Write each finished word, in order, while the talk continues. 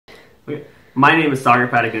Okay. My name is Sagar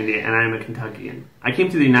Patagundi, and I am a Kentuckian. I came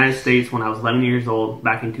to the United States when I was 11 years old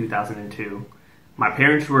back in 2002. My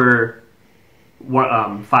parents were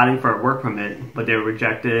fighting for a work permit, but they were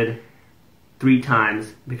rejected 3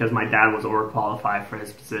 times because my dad was overqualified for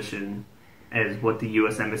his position, as what the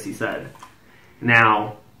U.S. Embassy said.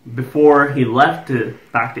 Now, before he left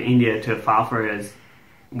back to India to file for his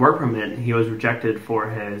work permit, he was rejected for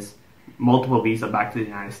his multiple visa back to the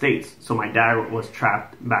United States. So my dad was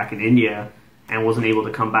trapped back in India and wasn't able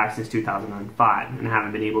to come back since 2005, and I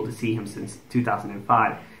haven't been able to see him since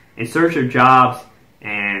 2005. In search of jobs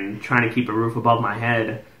and trying to keep a roof above my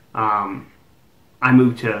head, I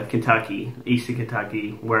moved to Kentucky, Eastern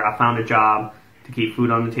Kentucky, where I found a job to keep food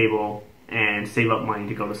on the table and save up money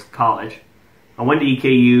to go to college. I went to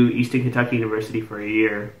EKU, Eastern Kentucky University, for a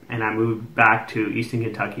year, and I moved back to Eastern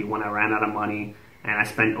Kentucky when I ran out of money, and I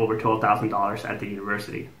spent over $12,000 at the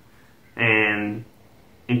university. And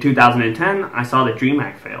in 2010, I saw the DREAM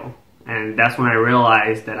Act fail, and that's when I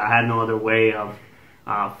realized that I had no other way of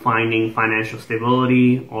finding financial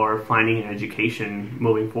stability or finding an education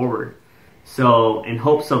moving forward. So in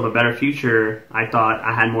hopes of a better future, I thought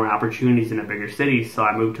I had more opportunities in a bigger city, so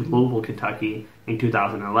I moved to Louisville, Kentucky in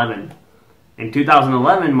 2011. In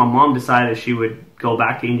 2011, my mom decided she would go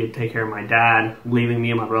back to India to take care of my dad, leaving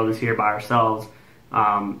me and my brothers here by ourselves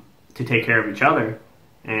to take care of each other.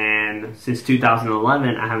 And since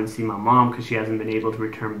 2011, I haven't seen my mom because she hasn't been able to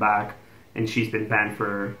return back, and she's been banned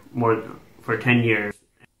for 10 years.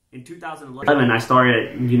 In 2011, I started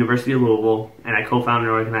at University of Louisville, and I co-founded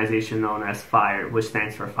an organization known as FIRE, which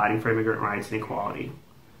stands for Fighting for Immigrant Rights and Equality.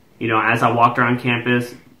 You know, as I walked around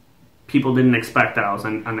campus, people didn't expect that I was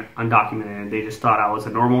undocumented. They just thought I was a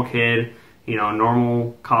normal kid, you know, a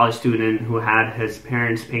normal college student who had his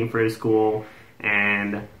parents paying for his school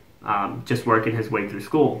and just working his way through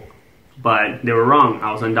school. But they were wrong.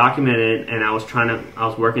 I was undocumented, and I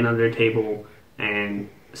was working under a table and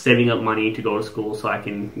saving up money to go to school so I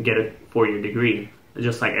can get a 4-year degree,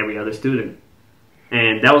 just like every other student.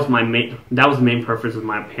 And that was the main purpose of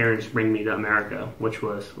my parents bringing me to America, which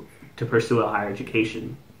was to pursue a higher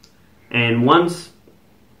education. And once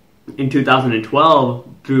in 2012,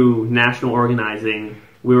 through national organizing,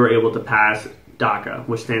 we were able to pass DACA,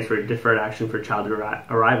 which stands for Deferred Action for Childhood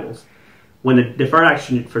Arrivals. When the Deferred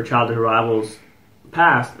Action for Childhood Arrivals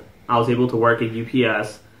passed, I was able to work at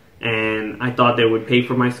UPS, and I thought they would pay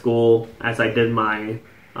for my school as I did my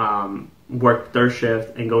work third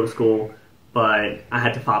shift and go to school, but I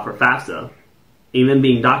had to file for FAFSA. Even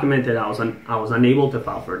being documented, I was unable to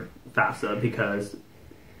file for FAFSA because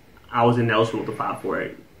I was ineligible to file for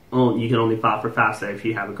it. You can only file for FAFSA if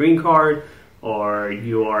you have a green card or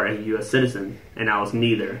you are a U.S. citizen, and I was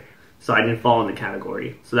neither. So I didn't fall in the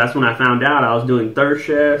category. So that's when I found out I was doing third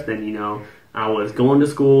shift, and you know, I was going to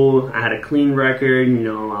school, I had a clean record, you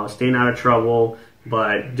know, I was staying out of trouble,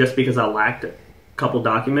 but just because I lacked a couple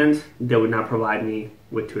documents, they would not provide me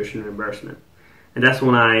with tuition reimbursement. And that's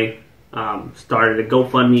when I started a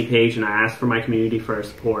GoFundMe page, and I asked for my community for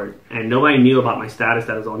support. And nobody knew about my status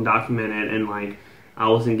that I was undocumented, and like I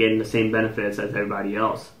wasn't getting the same benefits as everybody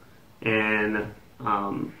else. And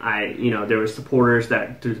there were supporters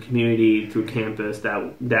that through the community, through campus,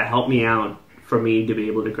 that helped me out for me to be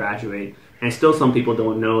able to graduate. And still, some people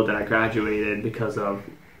don't know that I graduated because of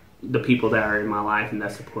the people that are in my life and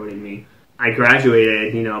that supported me. I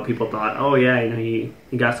graduated, you know, people thought, oh yeah, you know,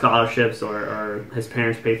 he got scholarships or his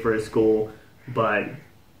parents paid for his school, but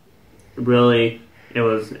really it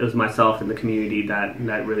was myself and the community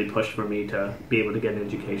that really pushed for me to be able to get an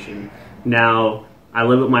education. Now I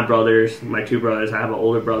live with my brothers, my 2 brothers. I have an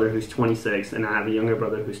older brother who's 26, and I have a younger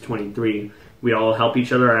brother who's 23. We all help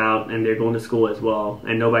each other out, and they're going to school as well.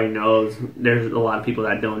 And nobody knows. There's a lot of people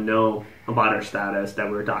that don't know about our status, that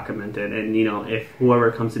we're documented. And you know, if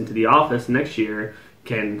whoever comes into the office next year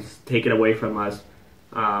can take it away from us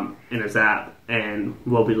in a zap, and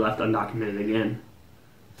we'll be left undocumented again.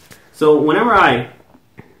 So whenever I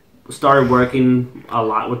started working a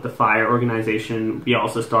lot with the FIRE organization, we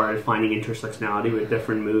also started finding intersectionality with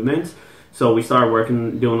different movements. So we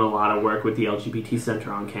started doing a lot of work with the LGBT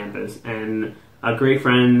Center on campus. And a great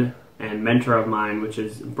friend and mentor of mine, which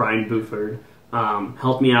is Brian Buford,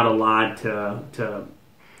 helped me out a lot to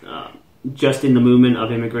just in the movement of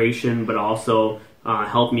immigration, but also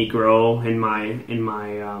helped me grow in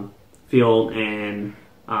my field. And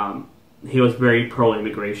he was very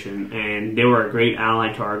pro-immigration, and they were a great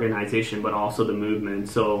ally to our organization, but also the movement.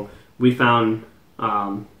 So we found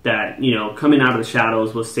that, you know, coming out of the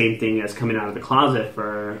shadows was the same thing as coming out of the closet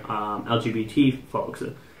for LGBT folks.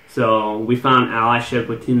 So we found allyship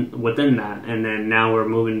within that, and then now we're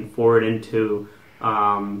moving forward into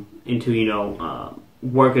into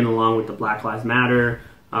working along with the Black Lives Matter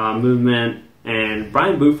movement. And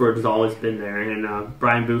Brian Buford has always been there. And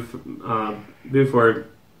Brian Buford,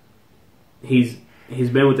 he's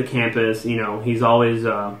been with the campus. He's always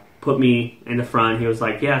put me in the front. He was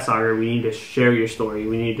like, "Yeah, Sagar, we need to share your story.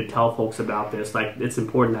 We need to tell folks about this. Like, it's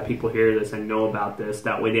important that people hear this and know about this.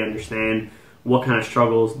 That way they understand what kind of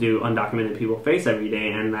struggles do undocumented people face every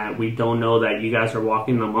day, and that we don't know that you guys are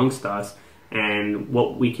walking amongst us and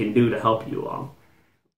what we can do to help you all."